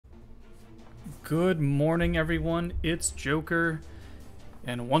Good morning, everyone. It's Joker,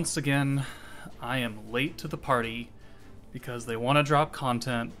 and once again, I am late to the party because they want to drop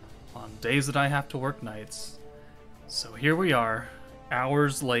content on days that I have to work nights. So here we are,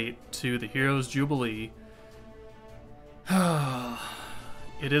 hours late to the Heroes Jubilee.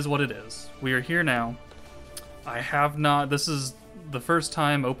 It is what it is. We are here now. This is the first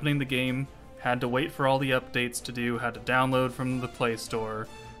time opening the game. Had to wait for all the updates to do, had to download from the Play Store,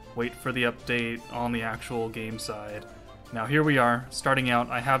 wait for the update on the actual game side. Now here we are, starting out.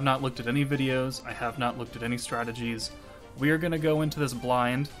 I have not looked at any videos, I have not looked at any strategies. We are going to go into this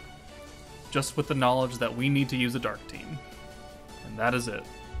blind, just with the knowledge that we need to use a dark team. And that is it.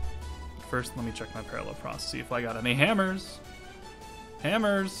 First, let me check my parallel process, see if I got any hammers.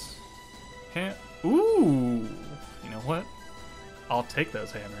 Hammers! Ooh! You know what? I'll take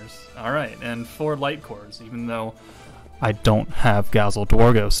those hammers. Alright, and 4 light cores, even though I don't have Gazel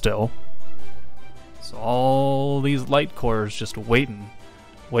Dwargo still. So all these light cores just waiting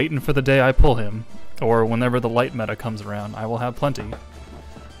for the day I pull him, or whenever the light meta comes around. I will have plenty.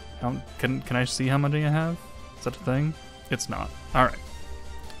 Can I see how many I have? Is that a thing? It's not. Alright.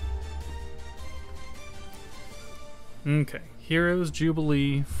 Okay, Heroes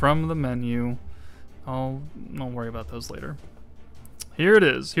Jubilee from the menu. I'll worry about those later. Here it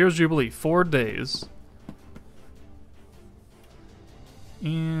is, Heroes Jubilee, 4 days.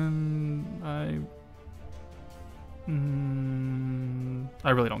 And I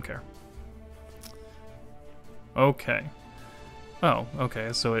really don't care. Okay. Oh,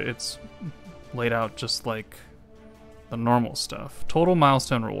 okay, so it's laid out just like the normal stuff. Total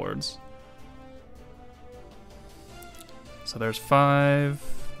milestone rewards. So there's 5,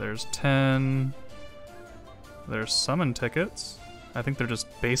 there's 10, there's summon tickets. I think they're just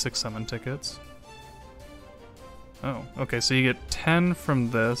basic summon tickets. Oh, okay, so you get 10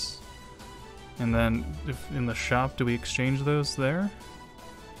 from this, and then if in the shop, do we exchange those there?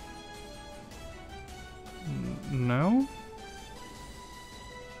 No?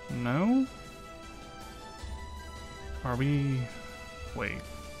 No? Are we... wait.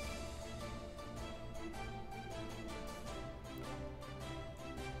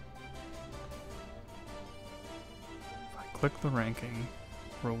 If I click the ranking,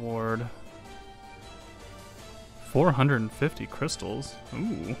 reward... 450 crystals.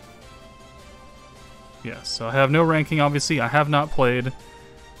 Ooh. Yes, so I have no ranking, obviously. I have not played.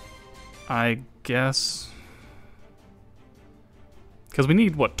 I guess... because we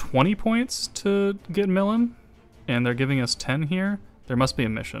need, what, 20 points to get MILIM? And they're giving us 10 here? There must be a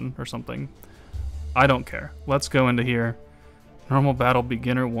mission or something. I don't care. Let's go into here. Normal battle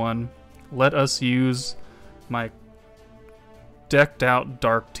beginner 1. Let us use my decked out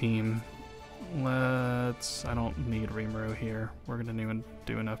dark team. I don't need Rimuru here. We're gonna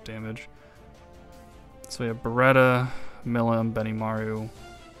do enough damage. So we have Beretta, MILIM, Benimaru.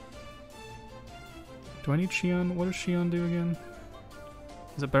 Do I need Shion? What does Shion do again?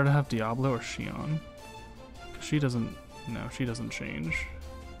 Is it better to have Diablo or Shion? Because she doesn't... no, she doesn't change.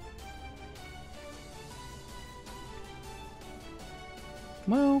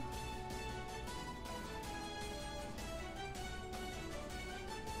 Well...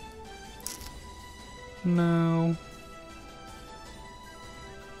 no.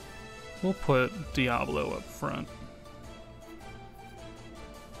 We'll put Diablo up front.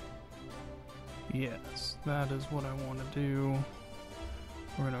 Yes, that is what I want to do.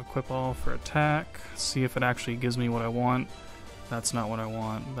 We're going to equip all for attack, see if it actually gives me what I want. That's not what I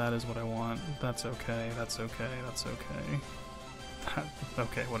want. That is what I want. That's okay. That's okay. That's okay.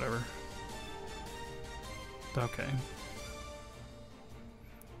 Okay, whatever. Okay.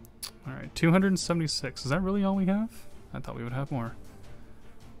 Alright, 276. Is that really all we have? I thought we would have more.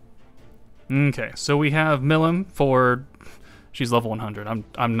 Okay, so we have MILIM for... she's level 100.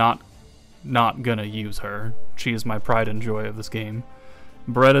 I'm not gonna use her. She is my pride and joy of this game.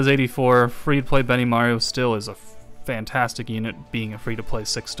 Beretta's 84. Free-to-play Benimaru still is a fantastic unit, being a free-to-play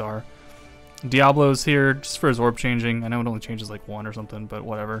 6-star. Diablo's here just for his orb changing. I know it only changes like 1 or something, but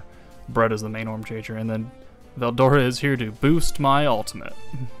whatever. Beretta's the main orb changer. And then Veldora is here to boost my ultimate.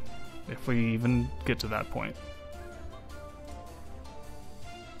 If we even get to that point.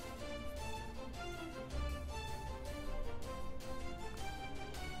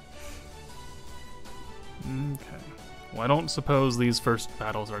 Okay. Well, I don't suppose these first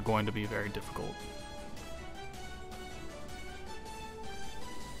battles are going to be very difficult.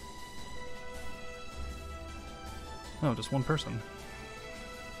 Oh, just one person.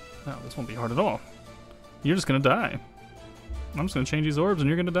 No, this won't be hard at all. You're just gonna die. I'm just gonna change these orbs and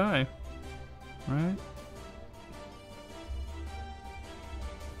you're gonna die. Right?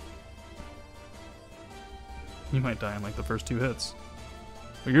 You might die in like the first 2 hits.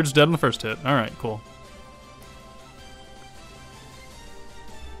 But you're just dead on the first hit. Alright, cool.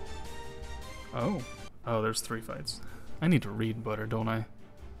 Oh. Oh, there's 3 fights. I need to read better, don't I?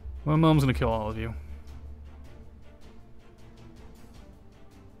 My mom's gonna kill all of you.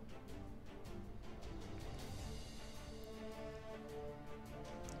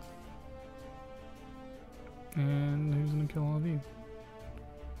 And who's gonna kill all of you?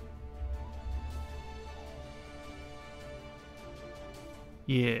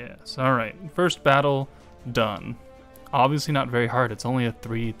 Yes, alright. First battle done. Obviously not very hard, it's only a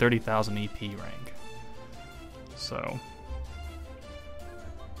 30,000 EP rank. So.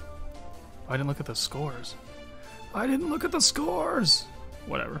 I didn't look at the scores. I didn't look at the scores!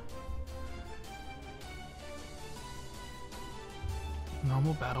 Whatever.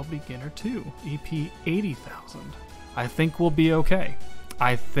 Normal battle beginner 2. EP 80,000. I think we'll be okay.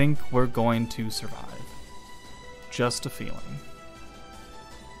 I think we're going to survive. Just a feeling.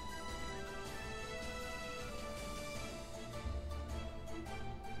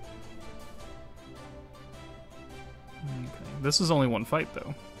 Okay. This is only 1 fight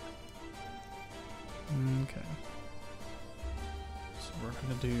though. Okay. So we're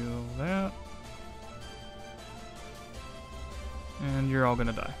gonna do that. And you're all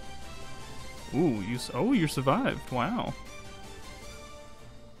gonna die. Ooh, you survived. Wow.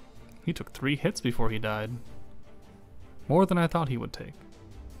 He took 3 hits before he died. More than I thought he would take.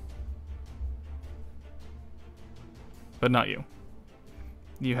 But not you.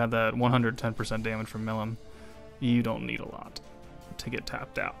 You had that 110% damage from MILIM. You don't need a lot to get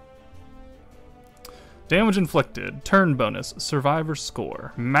tapped out. Damage inflicted, turn bonus, survivor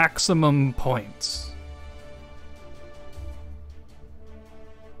score, maximum points.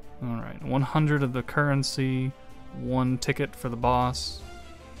 Alright, 100 of the currency, 1 ticket for the boss.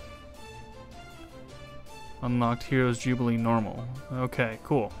 Unlocked Heroes Jubilee normal. Okay,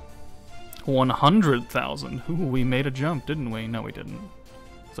 cool. 100,000. Ooh, we made a jump, didn't we? No, we didn't.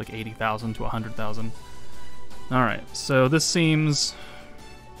 It's like 80,000 to 100,000. Alright, so this seems...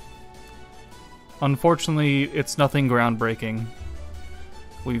 Unfortunately, it's nothing groundbreaking.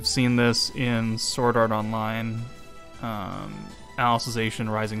 We've seen this in Sword Art Online, Alicization,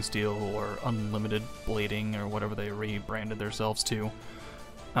 Rising Steel, or Unlimited Blading, or whatever they rebranded themselves to.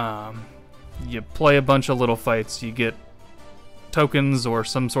 You play a bunch of little fights, you get tokens or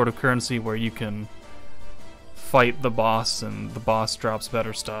some sort of currency where you can fight the boss, and the boss drops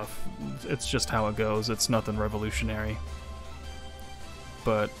better stuff. It's just how it goes. It's nothing revolutionary.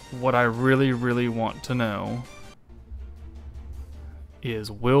 But what I really, really want to know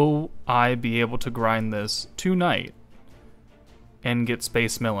is, will I be able to grind this tonight and get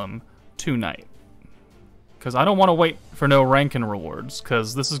Space MILIM tonight? Because I don't want to wait for no ranking rewards,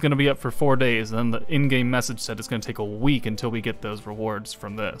 because this is going to be up for 4 days, and then the in-game message said it's going to take a week until we get those rewards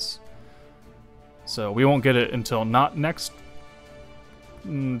from this. So we won't get it until not next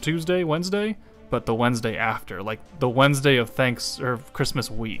Tuesday, Wednesday, but the Wednesday after. Like the Wednesday of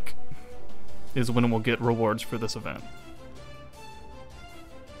Christmas week is when we'll get rewards for this event.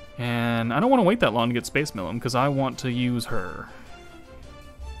 And I don't want to wait that long to get Space MILIM, because I want to use her.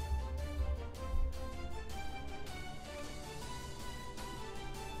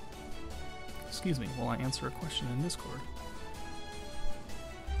 Excuse me while I answer a question in Discord.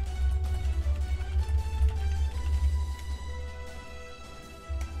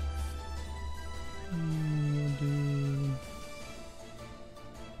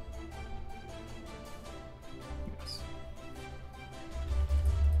 Yes.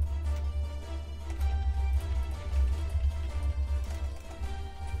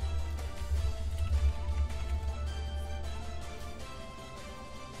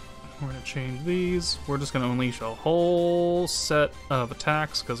 We're going to change these. We're just going to unleash a whole set of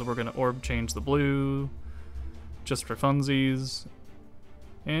attacks because we're going to orb change the blue just for funsies.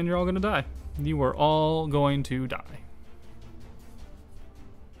 And you're all going to die. You are all going to die.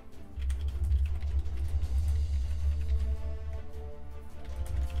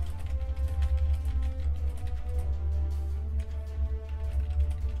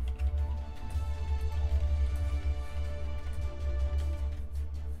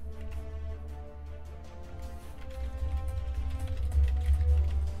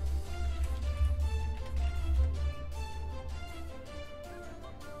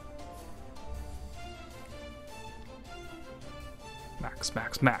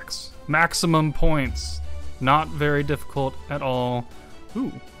 Max. Maximum points. Not very difficult at all.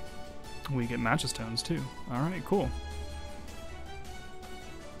 Ooh. We get matches tones too. Alright, cool.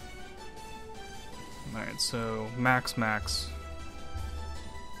 Alright, so max.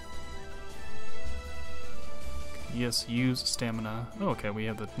 Yes, use stamina. Oh, okay, we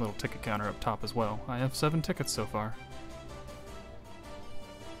have the little ticket counter up top as well. I have 7 tickets so far.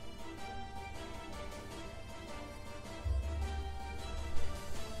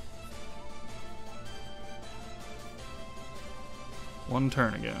 One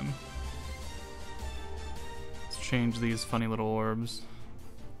turn again. Let's change these funny little orbs.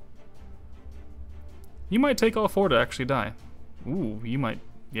 You might take all 4 to actually die. Ooh, you might,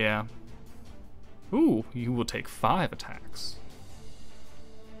 yeah. Ooh, you will take 5 attacks.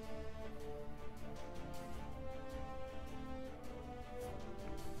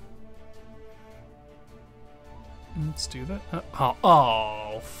 Let's do that.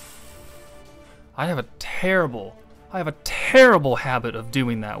 Oh. I have a terrible habit of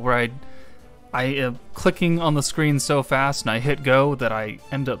doing that, where I am clicking on the screen so fast and I hit go that I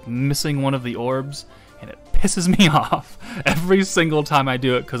end up missing one of the orbs, and it pisses me off every single time I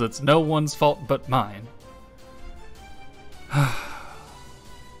do it because it's no one's fault but mine.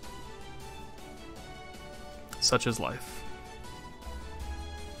 Such is life.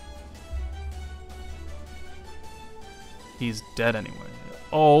 He's dead anyway.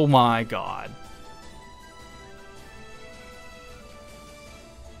 Oh my god.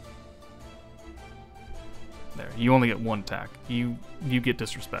 There, you only get 1 attack. You get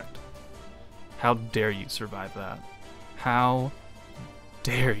disrespect. How dare you survive that? How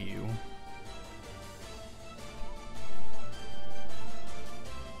dare you?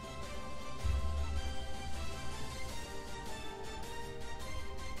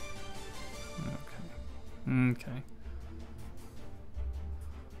 Okay.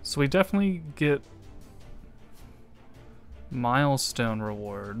 So we definitely get milestone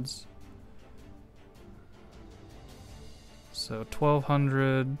rewards. So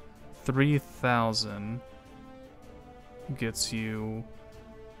 1,200, 3,000 gets you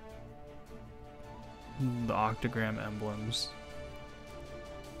the octagram emblems.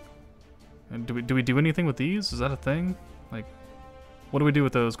 And do we do anything with these? Is that a thing? Like, what do we do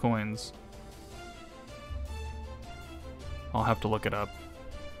with those coins? I'll have to look it up.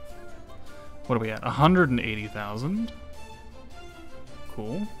 What are we at? 180,000.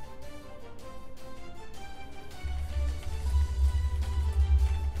 Cool.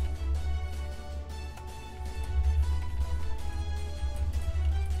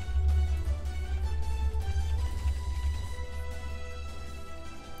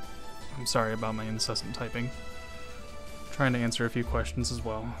 I'm sorry about my incessant typing. I'm trying to answer a few questions as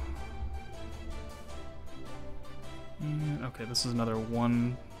well. Okay, this is another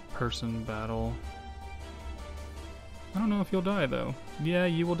 1-person battle. I don't know if you'll die, though. Yeah,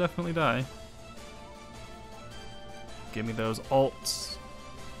 you will definitely die. Give me those alts.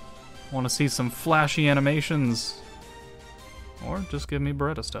 Want to see some flashy animations. Or just give me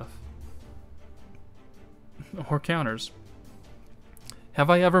Beretta stuff. Or counters. Have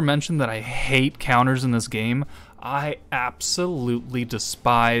I ever mentioned that I hate counters in this game? I absolutely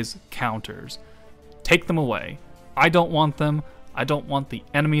despise counters. Take them away. I don't want them. I don't want the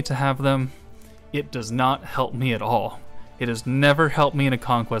enemy to have them. It does not help me at all. It has never helped me in a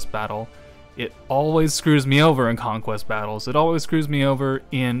conquest battle. It always screws me over in conquest battles. It always screws me over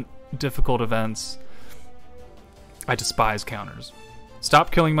in difficult events. I despise counters.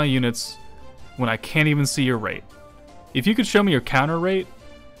 Stop killing my units when I can't even see your rate. If you could show me your counter rate,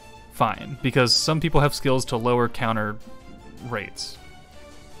 fine, because some people have skills to lower counter rates.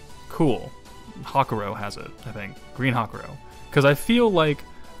 Cool. Hakuro has it, I think. Green Hakuro. Because I feel like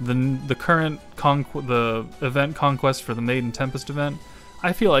the current the event conquest for the Maiden Tempest event,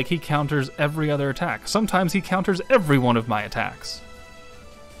 I feel like he counters every other attack. Sometimes he counters every one of my attacks.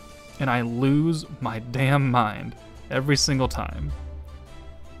 And I lose my damn mind every single time.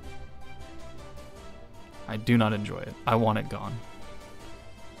 I do not enjoy it. I want it gone.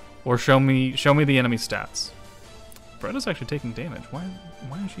 Or show me the enemy stats. Bretta's actually taking damage. Why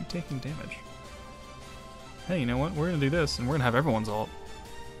is she taking damage? Hey, you know what? We're gonna do this, and we're gonna have everyone's ult.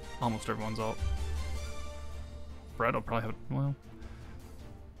 Almost everyone's ult. Brett will probably have, well,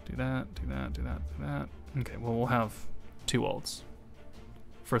 do that, do that, do that, do that. Okay, well, we'll have 2 ults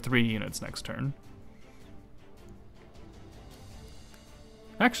for 3 units next turn.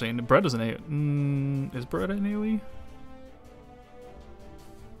 Actually, Brett is an is Brett an AoE?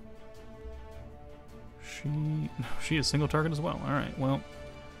 She is single target as well. Alright, well.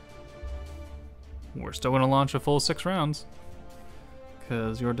 We're still gonna launch a full 6 rounds.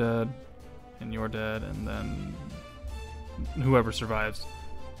 Because you're dead, and then whoever survives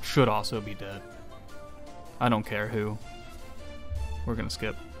should also be dead. I don't care who. We're gonna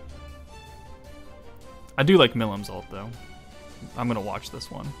skip. I do like MILIM's ult though. I'm gonna watch this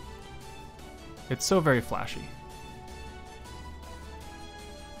one. It's so very flashy.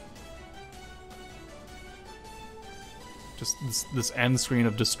 Just this end screen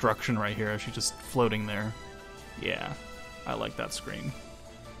of destruction right here. She's just floating there. Yeah, I like that screen.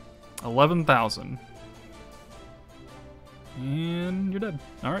 11,000. And you're dead.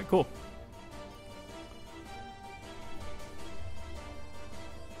 Alright, cool.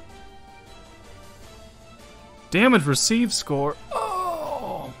 Damage received score.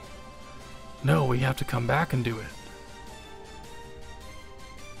 Oh! No, we have to come back and do it.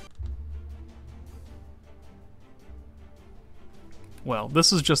 Well,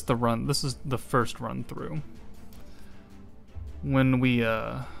 this is just the run. This is the first run through. When we,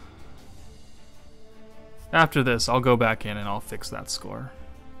 after this, I'll go back in and I'll fix that score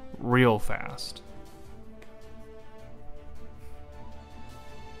real fast.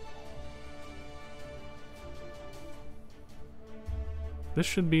 This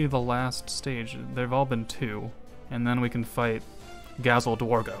should be the last stage. There've all been 2, and then we can fight Gazel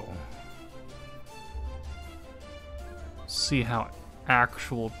Dwargo. See how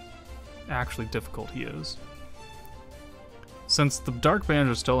actually difficult he is. Since the dark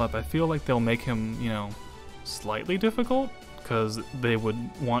banners are still up, I feel like they'll make him, you know, slightly difficult, because they would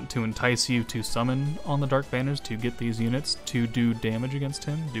want to entice you to summon on the dark banners to get these units to do damage against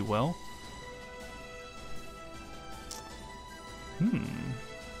him, do well.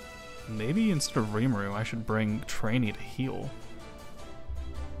 Maybe instead of Rimuru, I should bring Trainee to heal.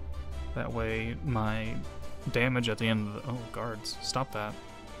 That way my damage at the end of the... Oh, guards. Stop that.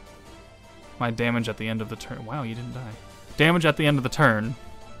 My damage at the end of the turn... Wow, you didn't die. Damage at the end of the turn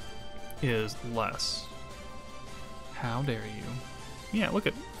is less. How dare you? Yeah, look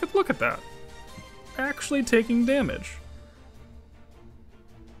at that. Actually taking damage.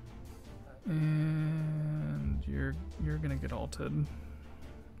 And you're gonna get ulted. And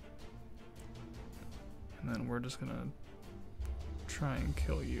then we're just gonna try and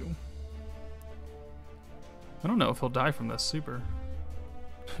kill you. I don't know if he'll die from this super.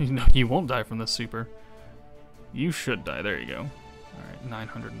 You won't die from this super. You should die. There you go. Alright,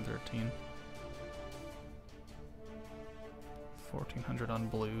 913. 1400 on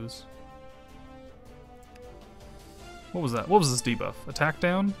blues. What was that? What was this debuff? Attack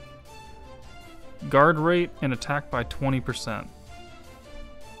down? Guard rate and attack by 20%.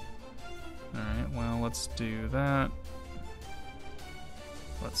 Alright, well, let's do that.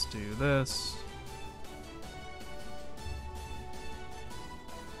 Let's do this.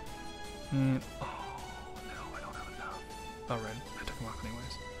 And, oh, no, I don't have enough. Oh, right, I took him off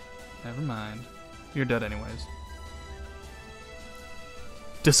anyways. Never mind. You're dead anyways.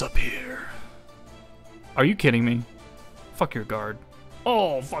 Disappear. Are you kidding me? Fuck your guard.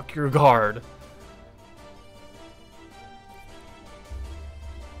 Oh, fuck your guard.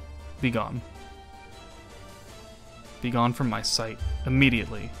 Be gone. Be gone from my sight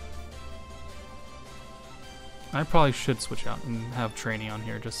immediately. I probably should switch out and have Trainee on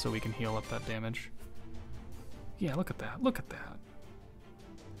here just so we can heal up that damage. Yeah, look at that. Look at that.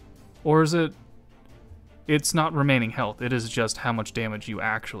 Or is it... It's not remaining health. It is just how much damage you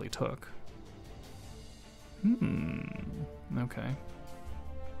actually took. Okay.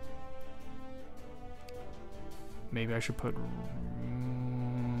 Maybe I should put...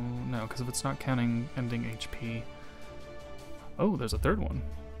 No, because if it's not counting ending HP... Oh, there's a third one.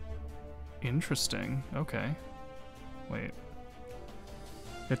 Interesting. Okay. Wait.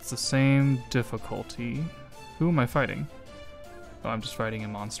 It's the same difficulty. Who am I fighting? Oh, I'm just fighting a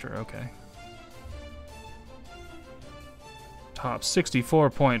monster. Okay. Top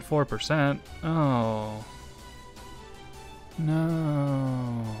 64.4%. Oh.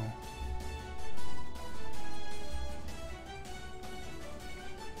 No.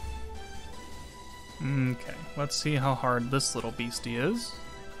 Okay, let's see how hard this little beastie is.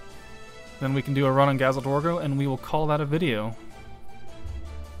 Then we can do a run on Gazel Dwargo, and we will call that a video.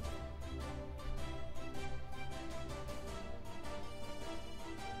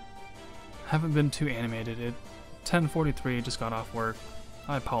 Haven't been too animated. 10:43, just got off work.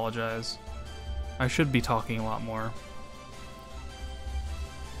 I apologize. I should be talking a lot more.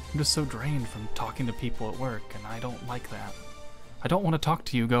 I'm just so drained from talking to people at work, and I don't like that. I don't want to talk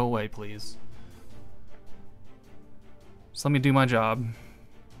to you. Go away, please. Just let me do my job.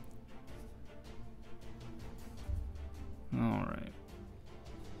 Alright.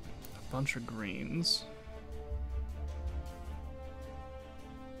 A bunch of greens.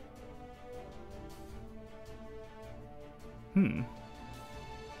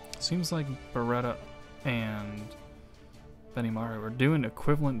 Seems like Beretta and Benimaru are doing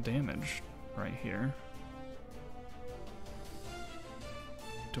equivalent damage right here.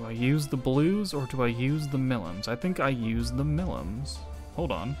 Do I use the blues or do I use the MILIMs? I think I use the MILIMs.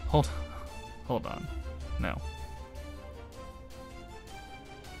 Hold on. Hold on. No.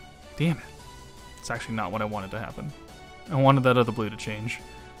 Damn it. It's actually not what I wanted to happen. I wanted that other blue to change.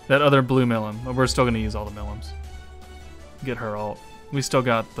 That other blue MILIM. But we're still going to use all the MILIMs. Get her ult. We still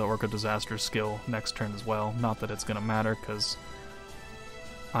got the Orca Disaster skill next turn as well. Not that it's going to matter, because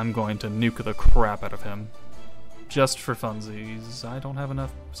I'm going to nuke the crap out of him. Just for funsies. I don't have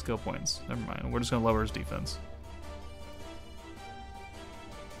enough skill points. Never mind. We're just going to lower his defense.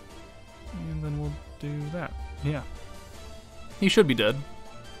 And then we'll do that. Yeah. He should be dead.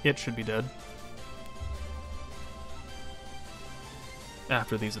 It should be dead.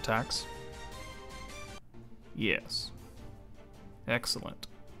 After these attacks. Yes. Excellent.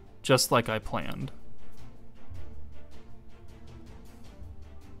 Just like I planned.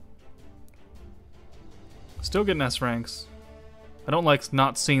 Still getting S ranks. I don't like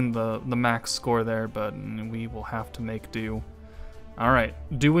not seeing the max score there, but we will have to make do. Alright,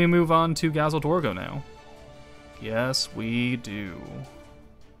 do we move on to Gazel Dorgo now? Yes, we do.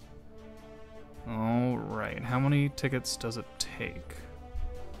 Alright, how many tickets does it take?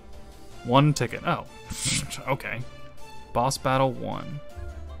 1 ticket. Oh, okay. Boss battle 1.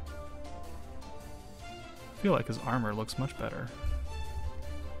 I feel like his armor looks much better.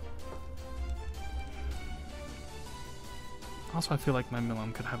 Also, I feel like my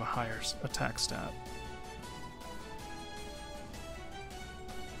MILIM could have a higher attack stat.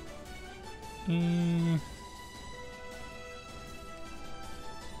 You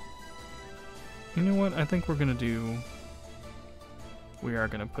know what? I think we're gonna do... We are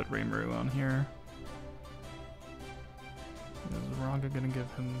gonna put Rimuru on here. Is Ranga gonna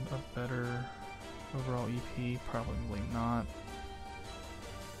give him a better overall EP? Probably not.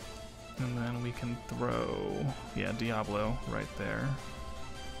 And then we can throw, yeah, Diablo right there.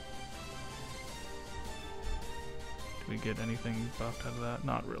 Do we get anything buffed out of that?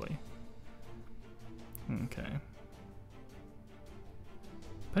 Not really. Okay.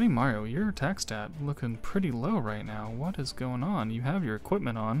 Benny Mario, your attack stat looking pretty low right now. What is going on? You have your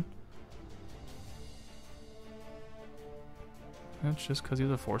equipment on. That's just because he's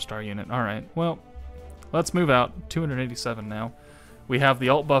a 4-star unit. Alright, well, let's move out. 287 now. We have the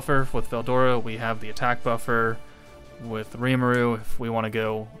ult buffer with Veldora. We have the attack buffer with Rimuru if we want to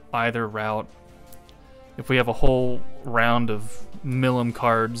go either route. If we have a whole round of MILIM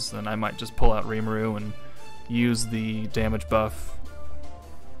cards, then I might just pull out Rimuru and use the damage buff.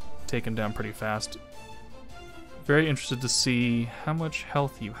 Take him down pretty fast. Very interested to see how much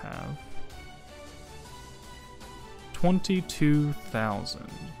health you have. 22,000.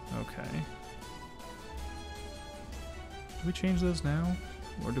 Okay. Do we change those now?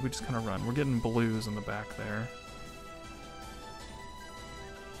 Or do we just kind of run? We're getting blues in the back there.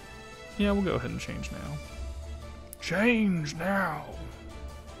 Yeah, we'll go ahead and change now. Change now!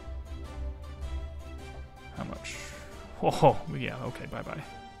 How much? Oh, yeah, okay, bye-bye.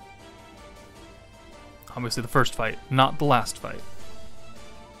 Obviously the first fight, not the last fight.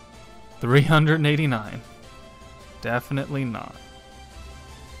 389. Definitely not.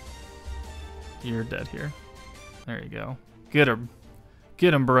 You're dead here. There you go. Get him.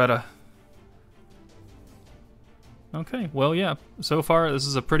 Get him, Beretta. Okay, well, yeah. So far, this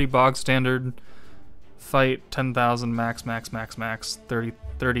is a pretty bog standard fight. 10,000 max,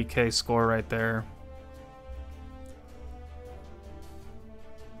 30k score right there.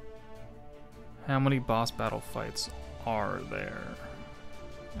 How many boss battle fights are there?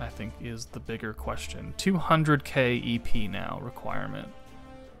 I think is the bigger question. 200k EP now requirement.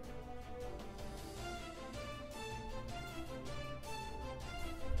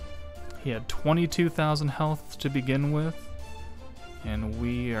 He had 22,000 health to begin with, and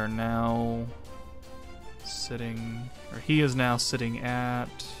we are now sitting, or he is now sitting at,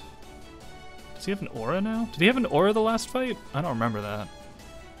 does he have an aura now? Did he have an aura the last fight? I don't remember that.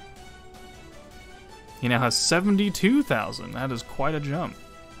 He now has 72,000. That is quite a jump.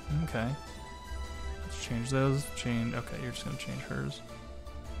 Okay. Let's change those. Okay, you're just gonna change hers.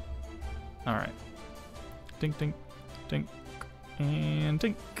 Alright. Dink, dink, dink, and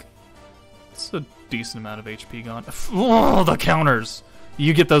dink. It's a decent amount of HP gone. Oh, the counters!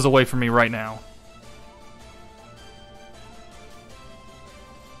 You get those away from me right now.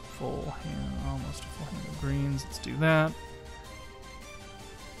 Full hand, almost a full hand of greens. Let's do that.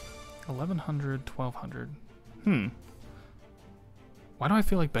 1100, 1200. Why do I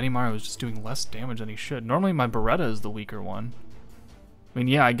feel like Benny Mario is just doing less damage than he should? Normally my Beretta is the weaker one. I mean,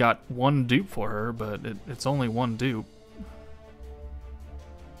 yeah, I got one dupe for her, but it's only one dupe.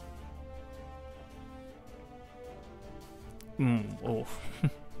 Oh.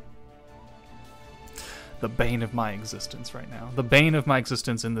 The bane of my existence right now. The bane of my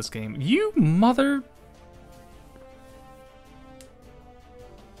existence in this game. You mother...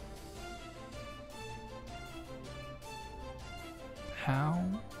 How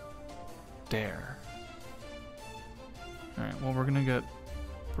dare. Alright, well, we're gonna get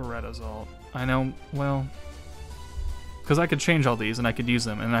Beretta's ult. I know, well, because I could change all these and I could use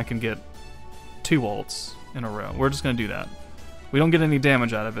them and I can get 2 ults in a row. We're just gonna do that. We don't get any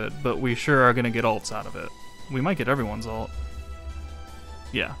damage out of it, but we sure are gonna get ults out of it. We might get everyone's ult.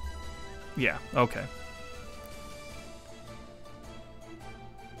 Yeah. Yeah, okay.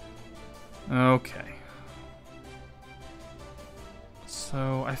 Okay.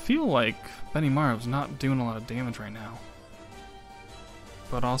 So, I feel like Benimaru's not doing a lot of damage right now.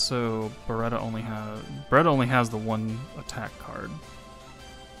 But also, Beretta only has the 1 attack card.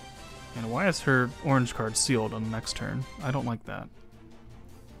 And why is her orange card sealed on the next turn? I don't like that.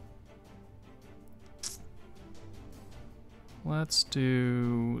 Let's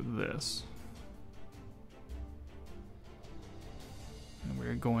do this. And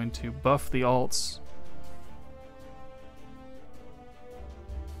we're going to buff the alts.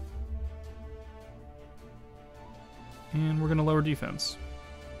 And we're going to lower defense.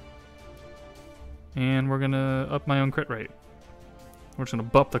 And we're going to up my own crit rate. We're just going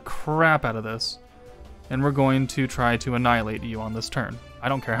to buff the crap out of this. And we're going to try to annihilate you on this turn. I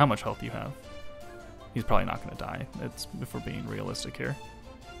don't care how much health you have. He's probably not going to die. It's if we're being realistic here.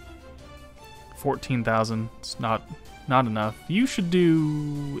 14,000. It's not enough. You should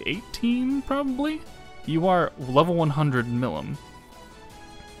do 18 probably. You are level 100 MILIM.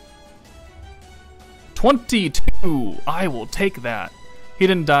 22. I will take that. He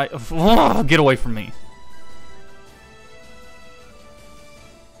didn't die. Ugh, get away from me.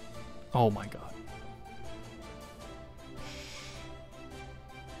 Oh my god.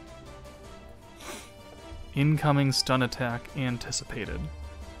 Incoming stun attack anticipated.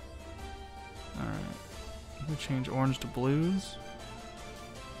 Alright. We change orange to blues.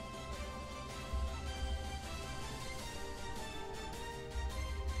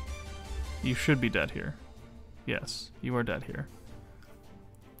 You should be dead here. Yes, you are dead here.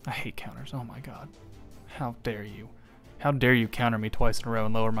 I hate counters. Oh my god. How dare you. How dare you counter me twice in a row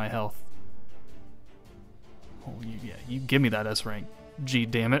and lower my health. Oh, yeah, you give me that S rank. G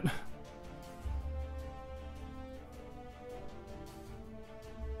damn it.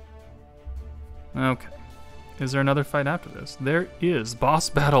 Okay. Is there another fight after this? There is. Boss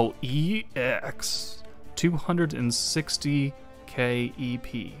Battle EX. 260k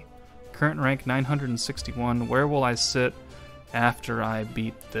EP. Current rank 961. Where will I sit after I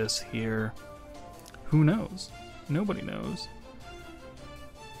beat this here? Who knows? Nobody knows.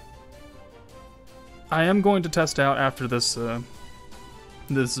 I am going to test out after this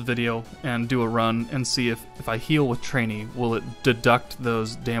this video and do a run and see if I heal with trainee, will it deduct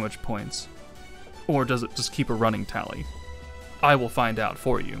those damage points? Or does it just keep a running tally? I will find out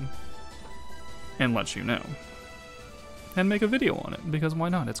for you and let you know. And make a video on it, because why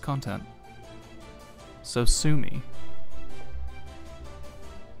not? It's content. So sue me.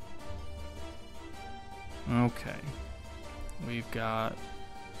 Okay. We've got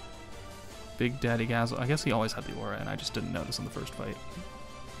Big Daddy Gazzle. I guess he always had the aura, and I just didn't notice in the first fight.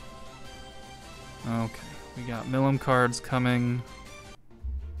 Okay. We got MILIM cards coming.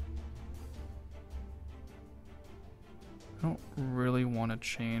 I don't really want to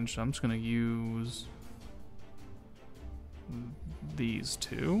change, so I'm just going to use these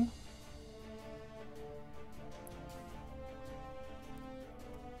two.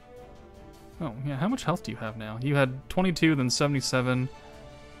 Oh, yeah, how much health do you have now? You had 22, then 77,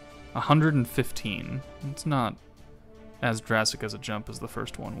 115. It's not as drastic as a jump as the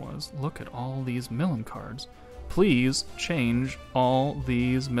first one was. Look at all these MILIM cards. Please change all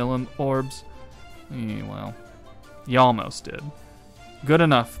these MILIM orbs. Well, you almost did. Good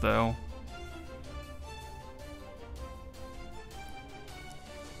enough, though.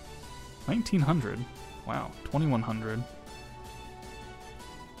 $1,900. Wow, 2,100.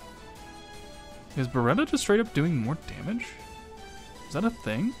 Is Beretta just straight up doing more damage? Is that a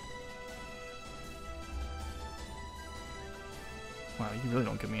thing? Wow, you really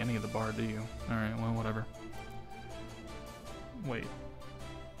don't give me any of the bar, do you? Alright, well, whatever. Wait.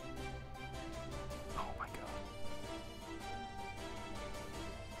 Oh my god.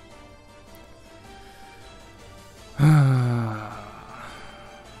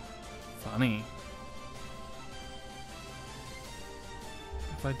 Funny.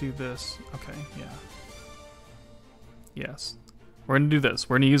 If I do this, okay, yeah. Yes. We're gonna do this.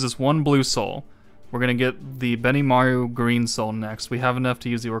 We're gonna use this one blue soul. We're gonna get the Benimaru green soul next. We have enough to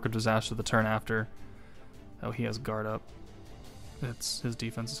use the Orc of Disaster the turn after. Oh, he has guard up. His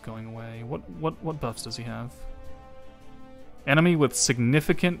defense is going away. What buffs does he have? Enemy with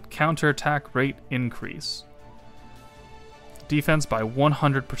significant counterattack rate increase. Defense by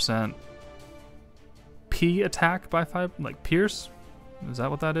 100%. P attack by 5, like pierce? Is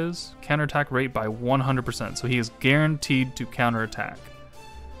that what that is? Counterattack rate by 100%. So he is guaranteed to counterattack.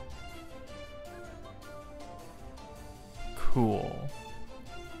 Cool.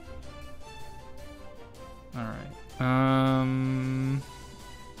 Alright. I'm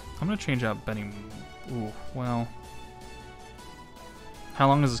gonna change out Benny. Ooh, well. How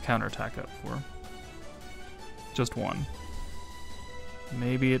long is his counterattack up for? Just one.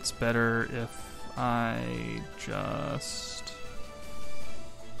 Maybe it's better if I just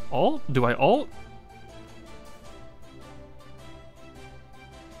alt? Do I alt?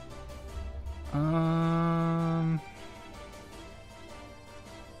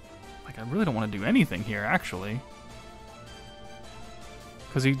 Like I really don't want to do anything here, actually.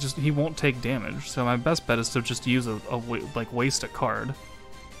 Because he won't take damage. So my best bet is to just use like waste a card.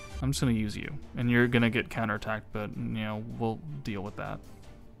 I'm just gonna use you, and you're gonna get counterattacked, but you know we'll deal with that.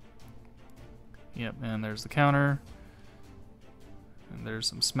 Yep, and there's the counter, and there's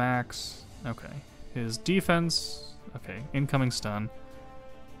some smacks. Okay, his defense. Okay, incoming stun.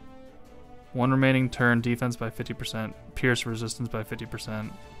 One remaining turn, defense by 50%, pierce resistance by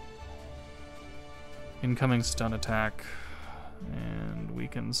 50%. Incoming stun attack, and we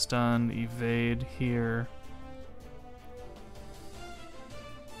can stun, evade here.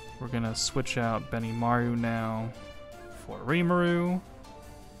 We're gonna switch out Benimaru now for Rimuru.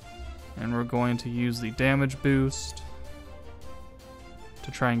 And we're going to use the damage boost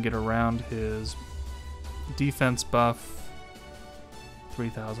to try and get around his defense buff.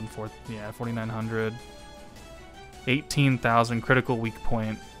 3,000, 4,900. 18,000 critical weak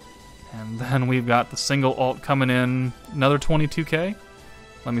point. And then we've got the single ult coming in. Another 22k?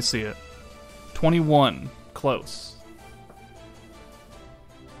 Let me see it. 21. Close.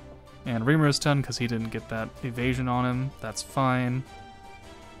 And Rimuru's done because he didn't get that evasion on him. That's fine.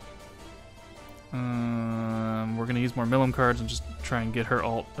 We're going to use more MILIM cards and just try and get her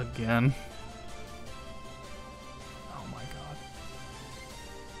ult again. Oh my god.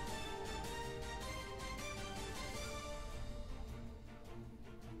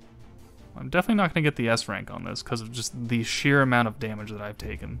 I'm definitely not going to get the S rank on this because of just the sheer amount of damage that I've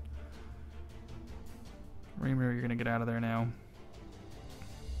taken. Rimuru, you're going to get out of there now.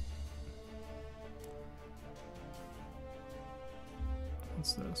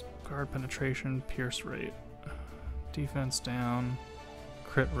 What's this? Guard penetration, pierce rate, defense down,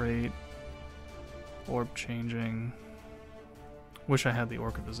 crit rate, orb changing. Wish I had the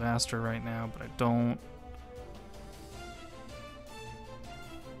Orc of Disaster right now, but I don't.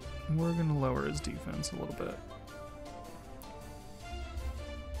 We're gonna lower his defense a little bit.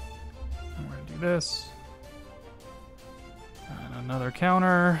 And we're gonna do this. And another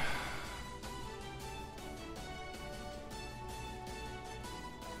counter.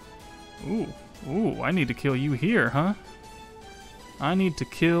 Ooh, I need to kill you here, huh? I need to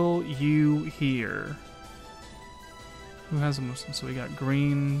kill you here. Who has them? So we got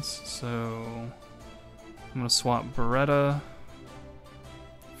greens, so I'm gonna swap Beretta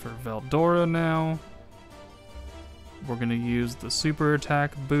for Veldora now. We're gonna use the super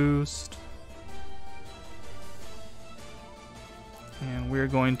attack boost. And we're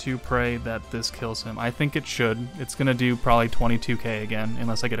going to pray that this kills him. I think it should. It's going to do probably 22k again,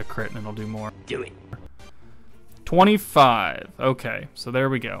 unless I get a crit and it'll do more. Do it. 25. Okay, so there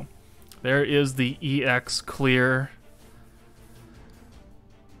we go. There is the EX clear.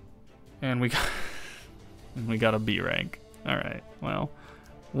 And we got a B rank. All right. Well,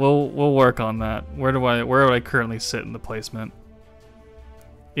 we'll work on that. Where do I currently sit in the placement?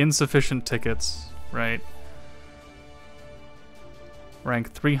 Insufficient tickets, right?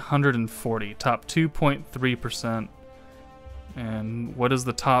 Rank 340, top 2.3%. And what is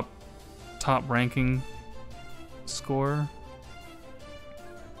the top ranking score?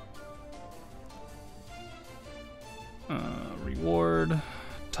 Reward,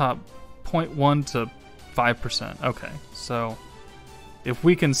 top 0.1 to 5%. Okay, so if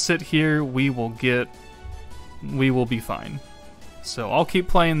we can sit here, we will be fine. So I'll keep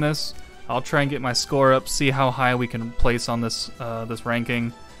playing this. I'll try and get my score up, see how high we can place on this this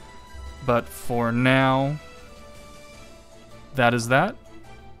ranking. But for now, that is that.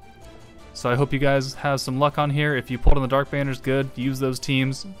 So I hope you guys have some luck on here. If you pulled on the Dark Banners, good. Use those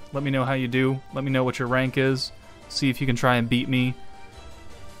teams. Let me know how you do. Let me know what your rank is. See if you can try and beat me.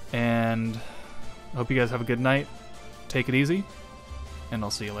 And I hope you guys have a good night. Take it easy, and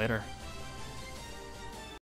I'll see you later.